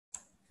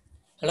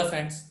Hello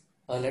friends,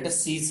 let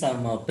us see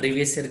some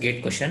previous year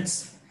gate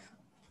questions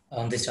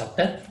on this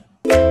chapter.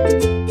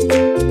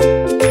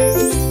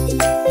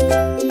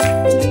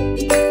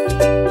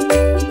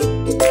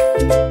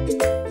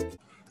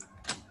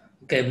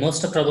 Okay,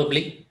 most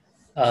probably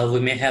we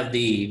may have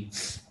the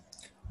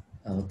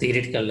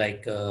theoretical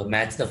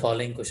match the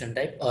following question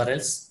type, or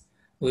else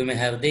we may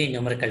have the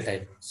numerical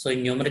type. So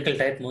in numerical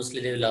type,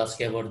 mostly they will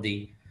ask you about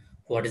the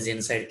what is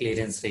inside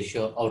clearance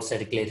ratio,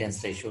 outside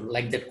clearance ratio,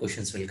 like that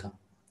questions will come.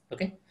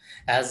 Okay,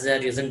 as they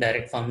are using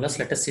direct formulas,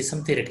 let us see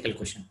some theoretical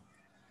question.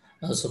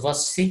 So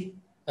first see,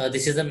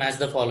 this is the match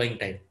the following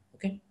type.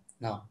 Okay,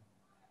 now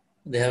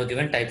they have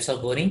given types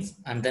of borings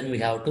and then we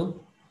have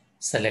to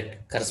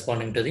select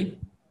corresponding to the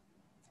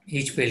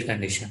each field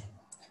condition.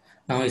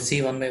 Now we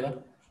see one by one.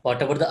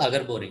 What about the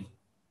agar boring?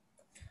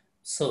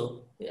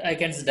 So I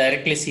can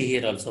directly see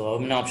here also how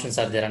many options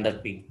are there under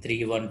P?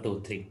 3, 1,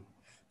 2, 3.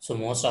 So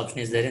most option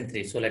is there in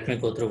 3. So let me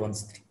go through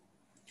once 3.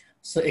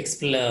 So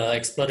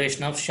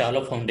exploration of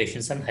shallow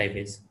foundations and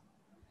highways.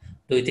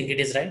 Do you think it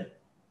is right?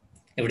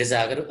 If it is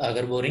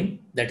agar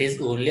boring, that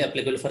is only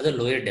applicable for the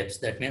lower depths.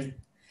 That means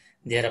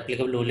they are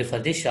applicable only for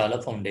the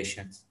shallow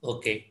foundations.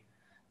 Okay.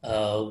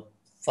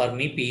 For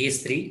me, P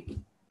is 3.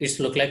 It's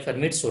look like for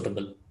me it's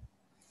suitable.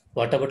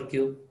 What about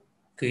Q?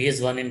 Q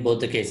is 1 in both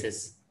the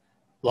cases.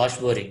 Wash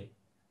boring.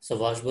 So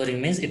wash boring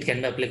means it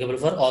can be applicable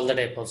for all the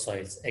type of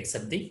soils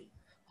except the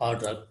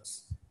hard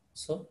rocks.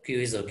 So Q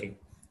is okay.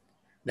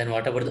 Then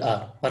what about the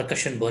R?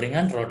 Percussion boring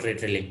and rotary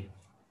drilling.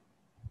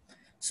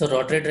 So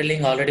rotary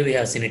drilling already we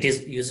have seen. It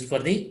is used for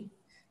the,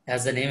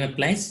 as the name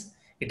implies,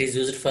 it is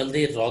used for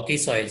the rocky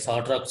soils,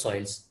 hard rock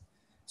soils.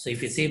 So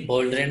if you see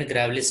boulder and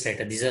gravelly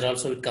strata, these are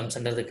also it comes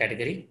under the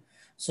category.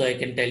 So I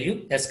can tell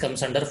you S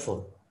comes under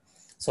 4.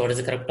 So what is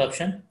the correct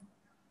option?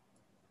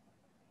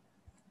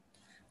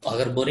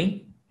 Auger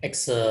boring,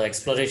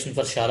 exploration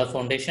for shallow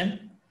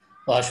foundation,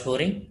 wash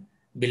boring,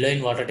 below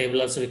in water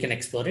table also we can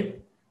explore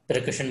it,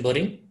 percussion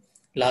boring,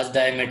 large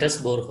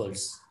diameters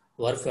boreholes,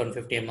 worth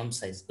 150 mm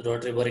size.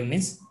 Rotary boring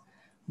means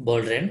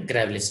boulder and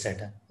gravelly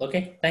strata.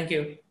 Okay, thank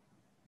you.